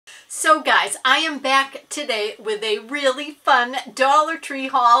So guys, I am back today with a really fun Dollar Tree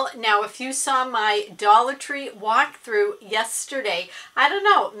haul. Now, if you saw my Dollar Tree walkthrough yesterday, I don't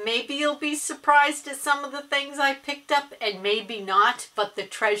know, maybe you'll be surprised at some of the things I picked up and maybe not, but the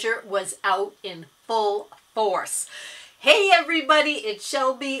treasure was out in full force. Hey everybody, it's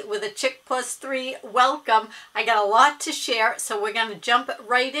Shelby with a Chick Plus 3. Welcome. I got a lot to share, so we're going to jump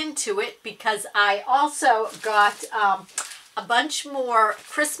right into it because I also got a bunch more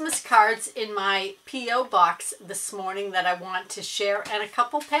Christmas cards in my P.O. box this morning that I want to share, and a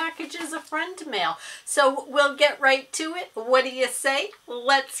couple packages of friend mail. So we'll get right to it. What do you say?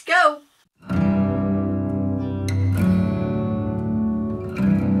 Let's go.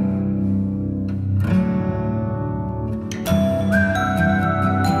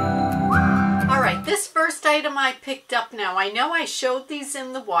 This first item I picked up, now I know I showed these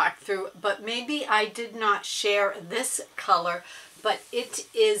in the walkthrough, but maybe I did not share this color, but it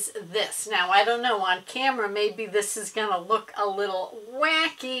is this. Now I don't know, on camera maybe this is going to look a little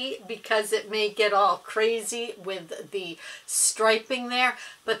wacky because it may get all crazy with the striping there,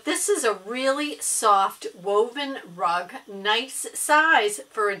 but this is a really soft woven rug, nice size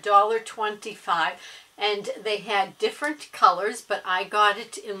for $1.25, and they had different colors, but I got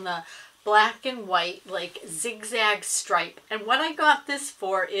it in the black and white, like zigzag stripe. And what I got this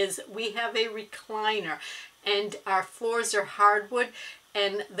for is we have a recliner and our floors are hardwood,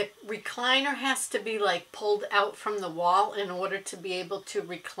 and the recliner has to be like pulled out from the wall in order to be able to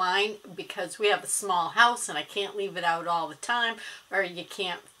recline, because we have a small house and I can't leave it out all the time, or you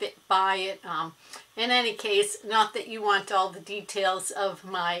can't fit by it. In any case, not that you want all the details of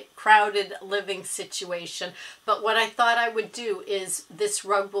my crowded living situation, but what I thought I would do is this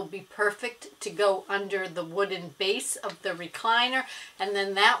rug will be perfect to go under the wooden base of the recliner, and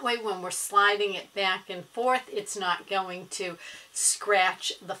then that way when we're sliding it back and forth, it's not going to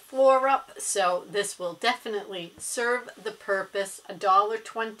scratch the floor up. So this will definitely serve the purpose.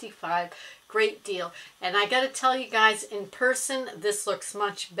 $1.25. Great deal. And I got to tell you guys, in person, this looks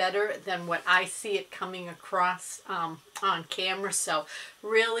much better than what I see it coming across on camera. So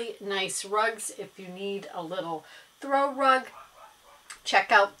really nice rugs. If you need a little throw rug, check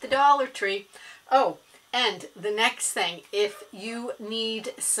out the Dollar Tree. Oh, and the next thing, if you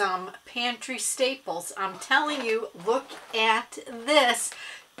need some pantry staples, I'm telling you, look at this.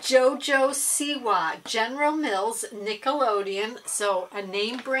 JoJo Siwa, General Mills, Nickelodeon, so a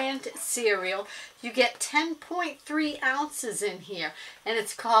name brand cereal. You get 10.3 ounces in here, and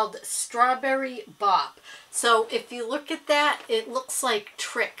it's called Strawberry Bop. So if you look at that, it looks like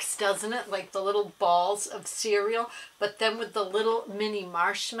Trix, doesn't it? Like the little balls of cereal, but then with the little mini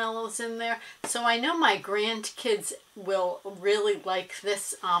marshmallows in there. So I know my grandkids will really like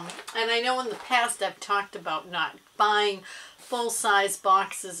this. And I know in the past I've talked about not buying full-size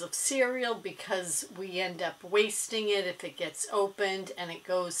boxes of cereal because we end up wasting it if it gets opened and it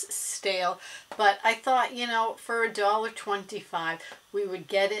goes stale. But I thought, you know, for $1.25, we would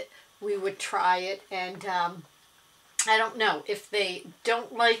get it, we would try it, and I don't know, if they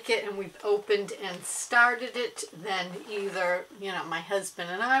don't like it and we've opened and started it, then either, you know, my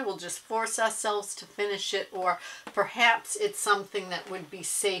husband and I will just force ourselves to finish it, or perhaps it's something that would be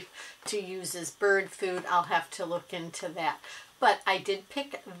safe to use as bird food. I'll have to look into that. But I did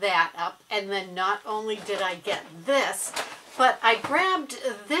pick that up, and then not only did I get this, but I grabbed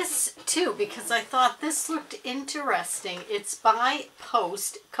this too because I thought this looked interesting. It's by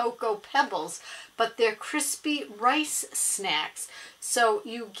Post, Cocoa Pebbles, but they're crispy rice snacks. So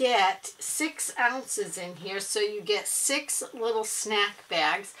you get 6 ounces in here, so you get 6 little snack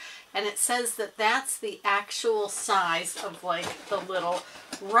bags, and it says that that's the actual size of like the little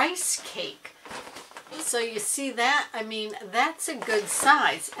rice cake. So you see that? I mean, that's a good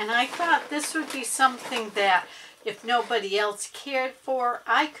size. And I thought this would be something that if nobody else cared for,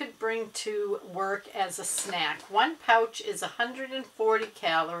 I could bring to work as a snack. One pouch is 140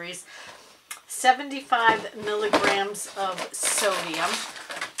 calories, 75 milligrams of sodium.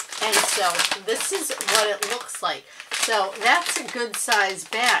 And so this is what it looks like. So that's a good size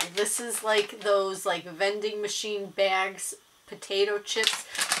bag. This is like those like vending machine bags, potato chips.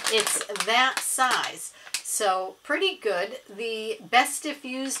 It's that size. So pretty good. The best if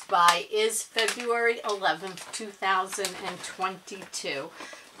used by is February 11th, 2022.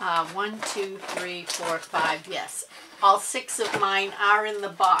 1, 2, 3, 4, 5, yes. All 6 of mine are in the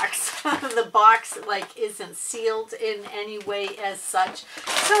box. The box like isn't sealed in any way as such.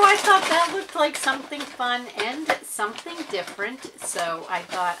 So I thought that looked like something fun and something different. So I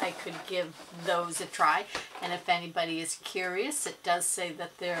thought I could give those a try. And if anybody is curious, it does say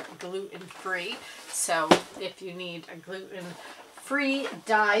that they're gluten-free. So if you need a gluten-free gluten-free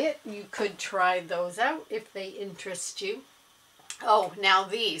diet. You could try those out if they interest you. Oh, now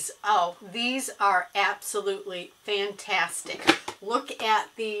these. Oh, these are absolutely fantastic. Look at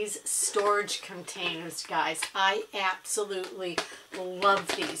these storage containers, guys. I absolutely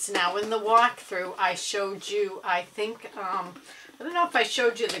love these. Now, in the walkthrough, I showed you, I think, I don't know if I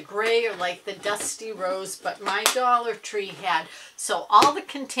showed you the gray or like the dusty rose, but my Dollar Tree had. So all the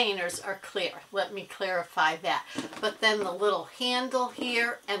containers are clear. Let me clarify that. But then the little handle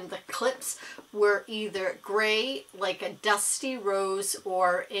here and the clips were either gray, like a dusty rose,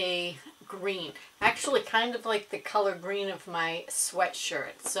 or a green. Actually, kind of like the color green of my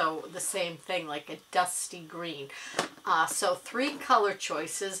sweatshirt. So the same thing, like a dusty green. So 3 color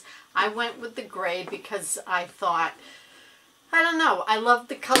choices. I went with the gray because I thought, I don't know, I love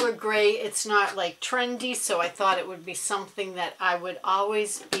the color gray. It's not like trendy, so I thought it would be something that I would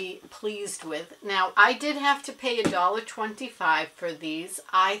always be pleased with. Now, I did have to pay $1.25 for these.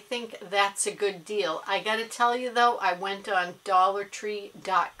 I think that's a good deal. I gotta tell you though, I went on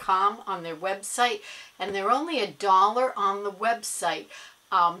dollartree.com on their website, and they're only $1 on the website.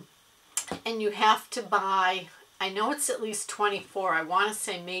 And you have to buy, I know it's at least 24. I want to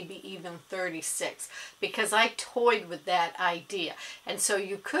say maybe even 36, because I toyed with that idea. And so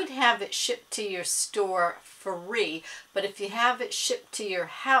you could have it shipped to your store free, but if you have it shipped to your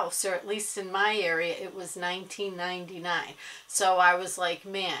house, or at least in my area, it was $19.99. So I was like,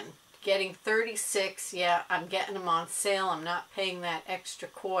 man, getting 36, yeah, I'm getting them on sale. I'm not paying that extra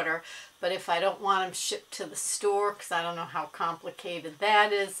quarter. But if I don't want them shipped to the store, because I don't know how complicated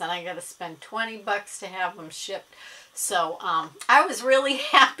that is, then I got to spend 20 bucks to have them shipped. So I was really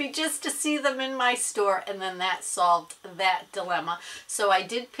happy just to see them in my store, and then that solved that dilemma. So I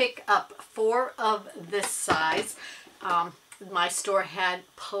did pick up 4 of this size. My store had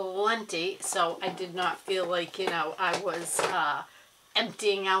plenty, so I did not feel like, you know, I was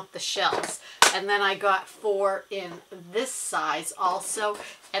emptying out the shelves. And then I got 4 in this size also,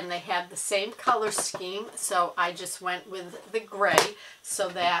 and they had the same color scheme, so I just went with the gray so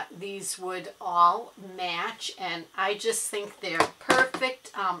that these would all match, and I just think they're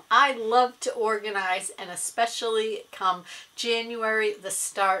perfect. I love to organize, and especially come January, the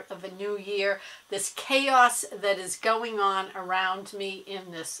start of a new year, this chaos that is going on around me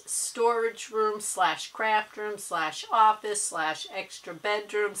in this storage room slash craft room slash office slash extra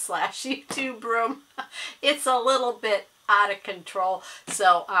bedroom slash YouTube room. It's a little bit out of control.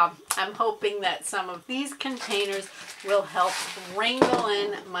 So I'm hoping that some of these containers will help wrangle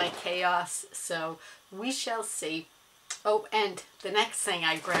in my chaos. So we shall see. Oh, and the next thing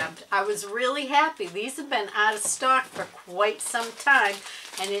I grabbed, I was really happy. These have been out of stock for quite some time,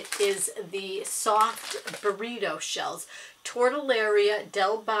 and it is the soft burrito shells. Tortilleria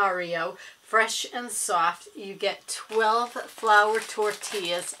del Barrio, fresh and soft. You get 12 flour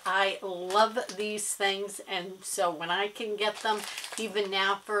tortillas. I love these things, and so when I can get them, even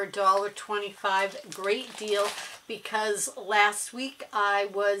now for $1.25, great deal. Because last week I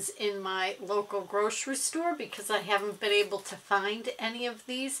was in my local grocery store because I haven't been able to find any of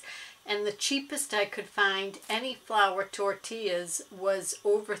these, and the cheapest I could find any flour tortillas was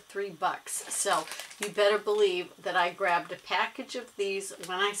over $3. So you better believe that I grabbed a package of these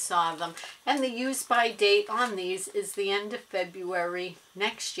when I saw them, and the use by date on these is the end of February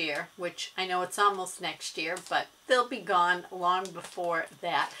next year, which I know it's almost next year, but they'll be gone long before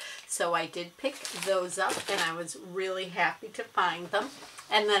that. So I did pick those up, and I was really happy to find them.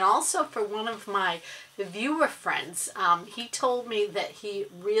 And then also for one of my viewer friends, he told me that he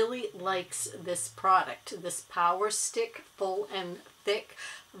really likes this product, this Power Stick Full and Thick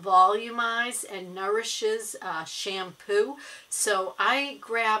Volumize and Nourishes shampoo. So I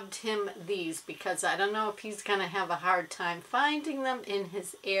grabbed him these because I don't know if he's going to have a hard time finding them in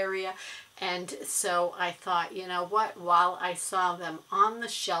his area. And so I thought, you know what, while I saw them on the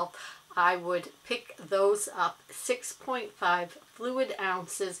shelf, I would pick those up. 6.5 fluid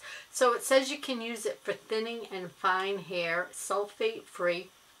ounces. So it says you can use it for thinning and fine hair, sulfate free.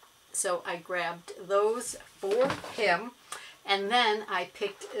 So I grabbed those for him. And then I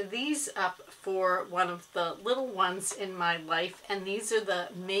picked these up for one of the little ones in my life, and these are the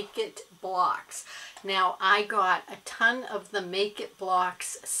Make It blocks. Now, I got a ton of the Make It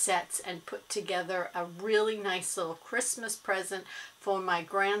blocks sets and put together a really nice little Christmas present for my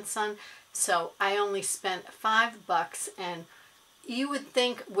grandson. So I only spent $5, and you would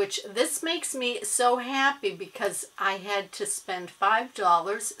think, which this makes me so happy because I had to spend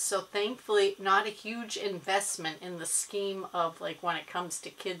 $5, so thankfully not a huge investment in the scheme of like when it comes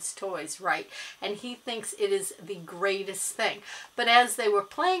to kids' toys, right? And he thinks it is the greatest thing. But as they were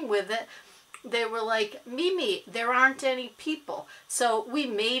playing with it, they were like, Mimi, there aren't any people. So we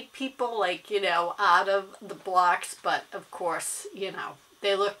made people, like, you know, out of the blocks, but of course, you know,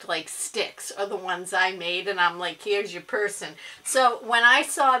 they looked like sticks are the ones I made, and I'm like, here's your person. So when I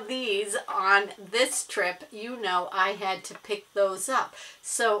saw these on this trip, you know, I had to pick those up.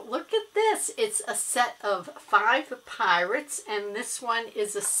 So look at this. It's a set of 5 pirates, and this one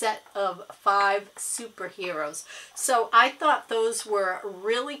is a set of 5 superheroes. So I thought those were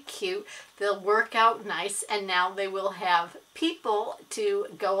really cute. They'll work out nice, and now they will have people to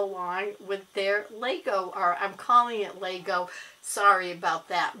go along with their Lego, or I'm calling it Lego. Sorry about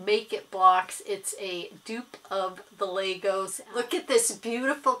that. Make It blocks. It's a dupe of the Legos. Look at this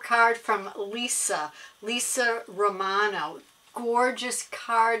beautiful card from Lisa Romano. Gorgeous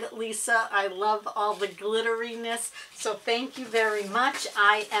card, Lisa. I love all the glitteriness. So thank you very much.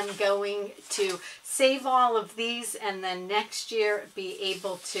 I am going to save all of these and then next year be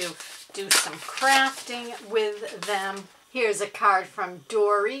able to do some crafting with them. Here's a card from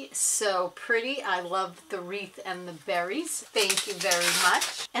Dory. So pretty. I love the wreath and the berries. Thank you very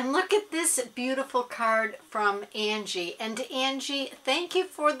much. And look at this beautiful card from Angie. And Angie, thank you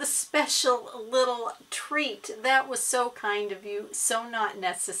for the special little treat. That was so kind of you. So not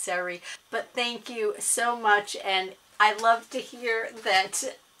necessary. But thank you so much. And I love to hear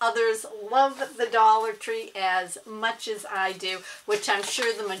that others love the Dollar Tree as much as I do, which I'm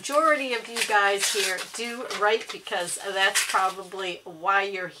sure the majority of you guys here do, right? Because that's probably why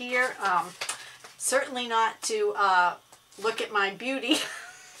you're here. Certainly not to look at my beauty.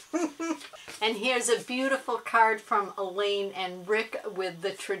 And here's a beautiful card from Elaine and Rick with the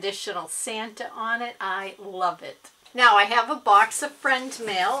traditional Santa on it. I love it. Now I have a box of friend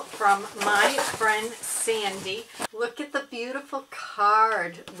mail from my friend Sandy. Look at the beautiful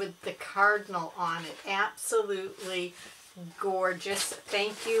card with the cardinal on it. Absolutely gorgeous.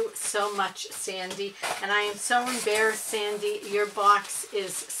 Thank you so much, Sandy. And I am so embarrassed, Sandy. Your box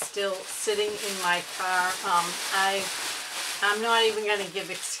is still sitting in my car. I'm not even going to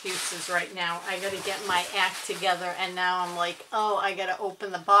give excuses right now. I got to get my act together, and now I'm like, oh, I got to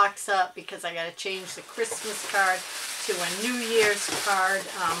open the box up because I got to change the Christmas card to a New Year's card.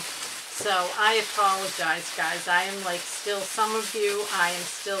 So I apologize, guys. I am like still, some of you, I am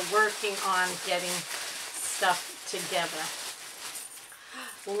still working on getting stuff together.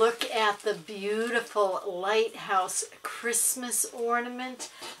 Look at the beautiful lighthouse Christmas ornament.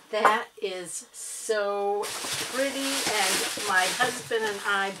 That is so pretty, and my husband and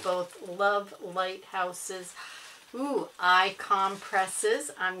I both love lighthouses. Ooh, eye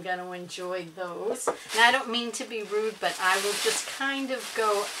compresses. I'm going to enjoy those. And I don't mean to be rude, but I will just kind of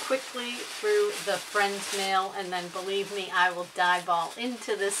go quickly through the friend's mail, and then believe me, I will dive all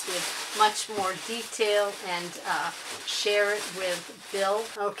into this with much more detail and share it with Bill.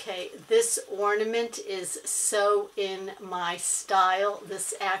 Okay, this ornament is so in my style.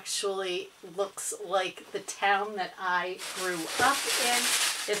 This actually looks like the town that I grew up in.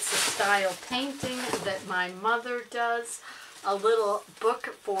 It's a style painting that my mother does. A little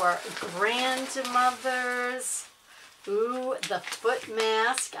book for grandmothers. Ooh, the foot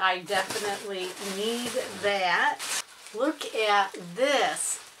mask. I definitely need that. Look at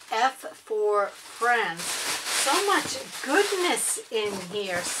this. F for Friends. So much goodness in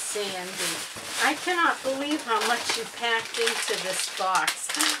here, Sandy. I cannot believe how much you packed into this box.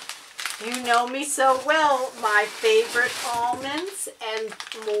 You know me so well. My favorite almonds and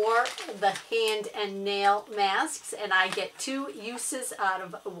more, the hand and nail masks. And I get 2 uses out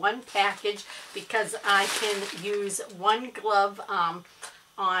of 1 package because I can use 1 glove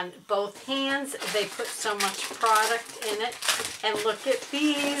on both hands. They put so much product in it. And look at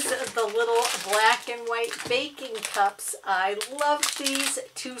these, the little black and white baking cups. I love these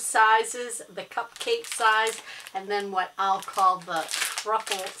 2 sizes, the cupcake size and then what I'll call the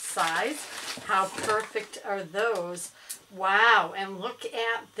truffle size. How perfect are those? Wow, and look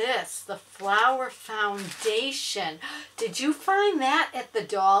at this, the flower foundation. Did you find that at the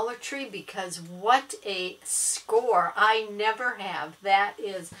Dollar Tree? Because what a score. I never have. That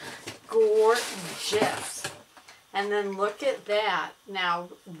is gorgeous. And then look at that. Now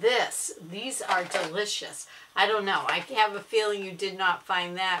these are delicious. I don't know. I have a feeling you did not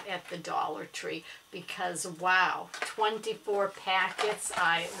find that at the Dollar Tree because, wow, 24 packets.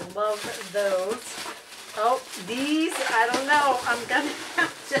 I love those. Oh, these, I don't know. I'm going to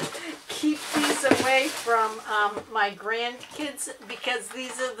have to keep these away from my grandkids because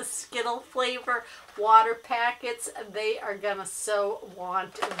these are the Skittle flavor water packets. They are going to so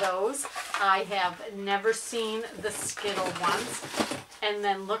want those. I have never seen the Skittle ones. And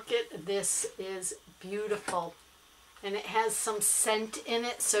then look at this, is beautiful. and it has some scent in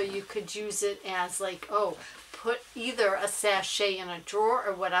it, so you could use it as like, oh, put either a sachet in a drawer,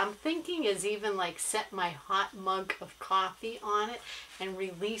 or what I'm thinking is even like set my hot mug of coffee on it and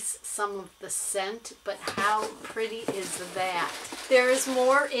release some of the scent. But how pretty is that? There is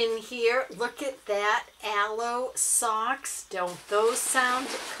more in here. Look at that, aloe socks. Don't those sound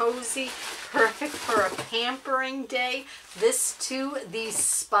cozy? Perfect for a pampering day. This too, these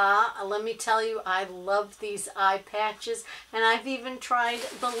spa. Let me tell you, I love these eye patches, and I've even tried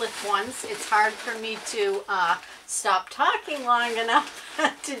the lip ones. It's hard for me to stop talking long enough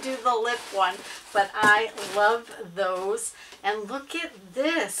to do the lip one, but I love those. And look at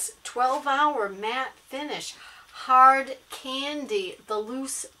this 12-hour matte finish. Hard candy, the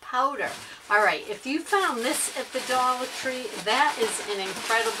loose powder. All right, if you found this at the Dollar Tree, that is an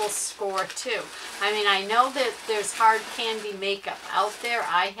incredible score too. I mean, I know that there's hard candy makeup out there.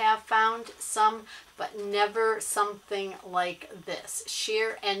 I have found some, but never something like this.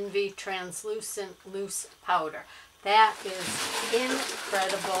 Sheer Envy Translucent Loose Powder. That is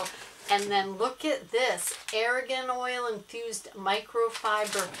incredible. And then look at this, Argan Oil Infused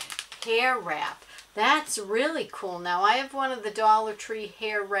Microfiber Hair Wrap. That's really cool. Now, I have one of the Dollar Tree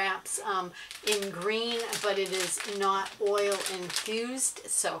hair wraps in green, but it is not oil infused.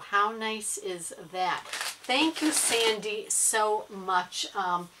 So how nice is that? Thank you, Sandy, so much.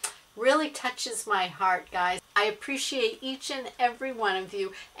 Really touches my heart, guys. I appreciate each and every one of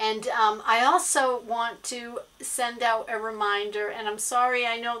you. And I also want to send out a reminder, and I'm sorry,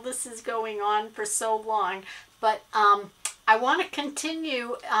 I know this is going on for so long, but I want to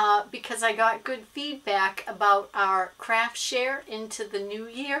continue because I got good feedback about our craft share into the new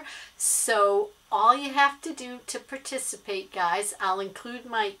year. So all you have to do to participate, guys, I'll include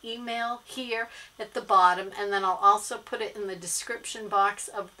my email here at the bottom, and then I'll also put it in the description box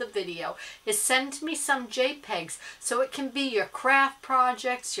of the video, is send me some JPEGs. So it can be your craft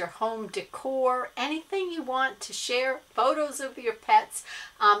projects, your home decor, anything you want to share, photos of your pets.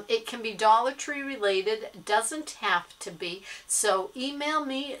 It can be Dollar Tree related, doesn't have to be. So email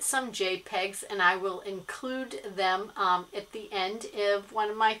me some JPEGs and I will include them at the end of one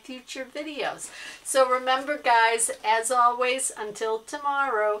of my future videos. So remember, guys, as always, until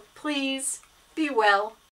tomorrow, please be well.